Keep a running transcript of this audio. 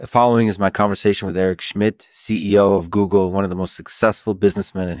The following is my conversation with Eric Schmidt, CEO of Google, one of the most successful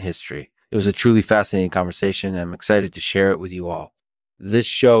businessmen in history. It was a truly fascinating conversation, and I'm excited to share it with you all. This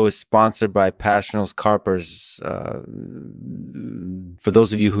show is sponsored by Passionals Carpers. For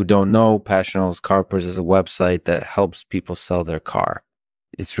those of you who don't know, Passionals Carpers is a website that helps people sell their car.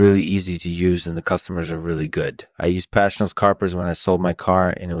 It's really easy to use, and the customers are really good. I used Passionals Carpers when I sold my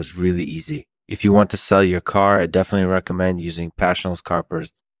car, and it was really easy. If you want to sell your car, I definitely recommend using Passionals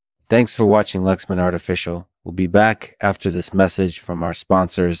Carpers. Thanks for watching Lexman Artificial. We'll be back after this message from our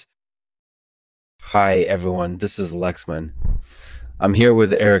sponsors. Hi, everyone. This is Lexman. I'm here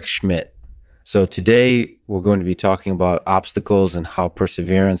with Eric Schmidt. So today we're going to be talking about obstacles and how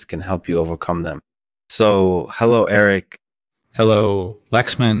perseverance can help you overcome them. So, hello, Eric. Hello,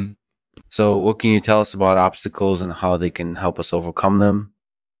 Lexman. So what can you tell us about obstacles and how they can help us overcome them?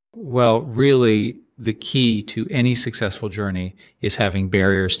 Well, really, the key to any successful journey is having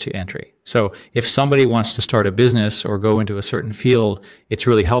barriers to entry. So if somebody wants to start a business or go into a certain field, it's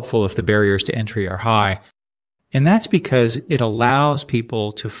really helpful if the barriers to entry are high. And that's because it allows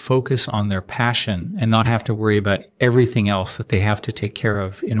people to focus on their passion and not have to worry about everything else that they have to take care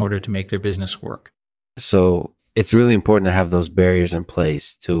of in order to make their business work. So it's really important to have those barriers in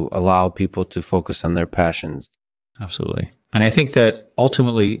place to allow people to focus on their passions. Absolutely. And I think that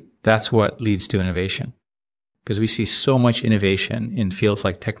ultimately that's what leads to innovation. Because we see so much innovation in fields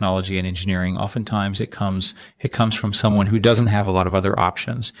like technology and engineering. Oftentimes it comes from someone who doesn't have a lot of other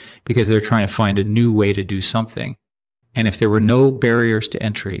options because they're trying to find a new way to do something. And if there were no barriers to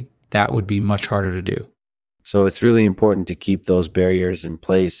entry, that would be much harder to do. So it's really important to keep those barriers in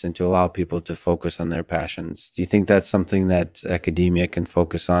place and to allow people to focus on their passions. Do you think that's something that academia can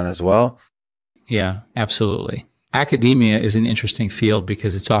focus on as well? Yeah, absolutely. Academia is an interesting field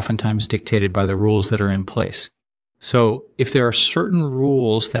because it's oftentimes dictated by the rules that are in place. So if there are certain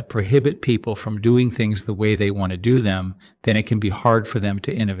rules that prohibit people from doing things the way they want to do them, then it can be hard for them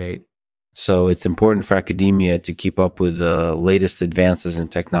to innovate. So it's important for academia to keep up with the latest advances in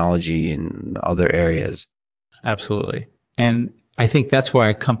technology in other areas. Absolutely. And I think that's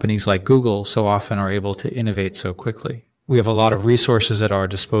why companies like Google so often are able to innovate so quickly. We have a lot of resources at our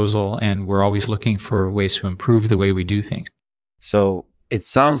disposal, and we're always looking for ways to improve the way we do things. So it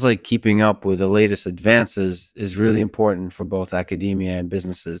sounds like keeping up with the latest advances is really important for both academia and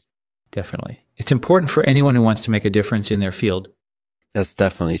businesses. Definitely. It's important for anyone who wants to make a difference in their field. That's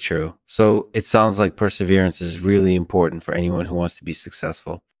definitely true. So it sounds like perseverance is really important for anyone who wants to be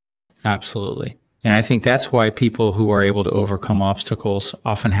successful. Absolutely. And I think that's why people who are able to overcome obstacles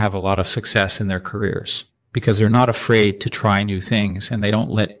often have a lot of success in their careers, because they're not afraid to try new things and they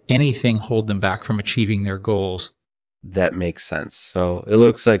don't let anything hold them back from achieving their goals. That makes sense. So it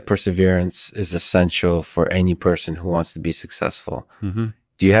looks like perseverance is essential for any person who wants to be successful. Mm-hmm.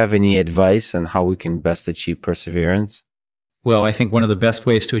 Do you have any advice on how we can best achieve perseverance? Well, I think one of the best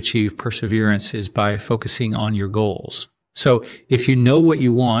ways to achieve perseverance is by focusing on your goals. So if you know what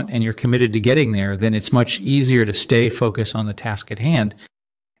you want and you're committed to getting there, then it's much easier to stay focused on the task at hand.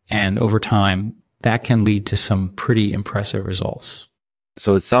 And over time, that can lead to some pretty impressive results.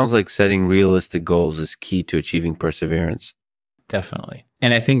 So it sounds like setting realistic goals is key to achieving perseverance. Definitely.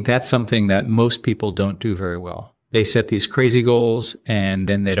 And I think that's something that most people don't do very well. They set these crazy goals and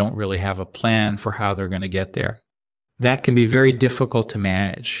then they don't really have a plan for how they're going to get there. That can be very difficult to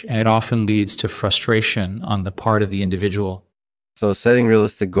manage, and it often leads to frustration on the part of the individual. So setting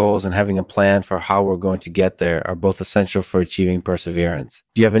realistic goals and having a plan for how we're going to get there are both essential for achieving perseverance.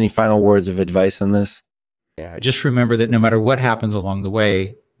 Do you have any final words of advice on this? Yeah, just remember that no matter what happens along the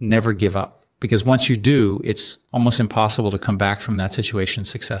way, never give up. Because once you do, it's almost impossible to come back from that situation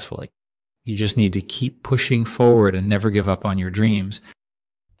successfully. You just need to keep pushing forward and never give up on your dreams.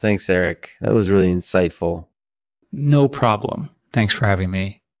 Thanks, Eric. That was really insightful. No problem. Thanks for having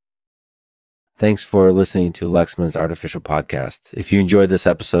me. Thanks for listening to Lexman's Artificial Podcast. If you enjoyed this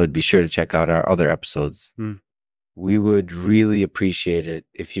episode, be sure to check out our other episodes. We would really appreciate it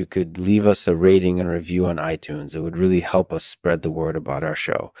if you could leave us a rating and review on iTunes. It would really help us spread the word about our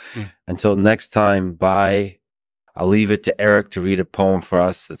show. Until next time, bye. I'll leave it to Eric to read a poem for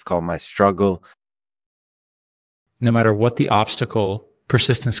us. It's called My Struggle. No matter what the obstacle,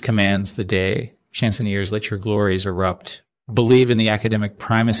 persistence commands the day. Chansonniers, let your glories erupt. Believe in the academic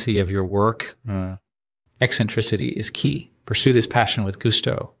primacy of your work. Eccentricity is key. Pursue this passion with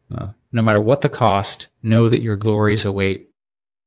gusto. No matter what the cost, know that your glories await.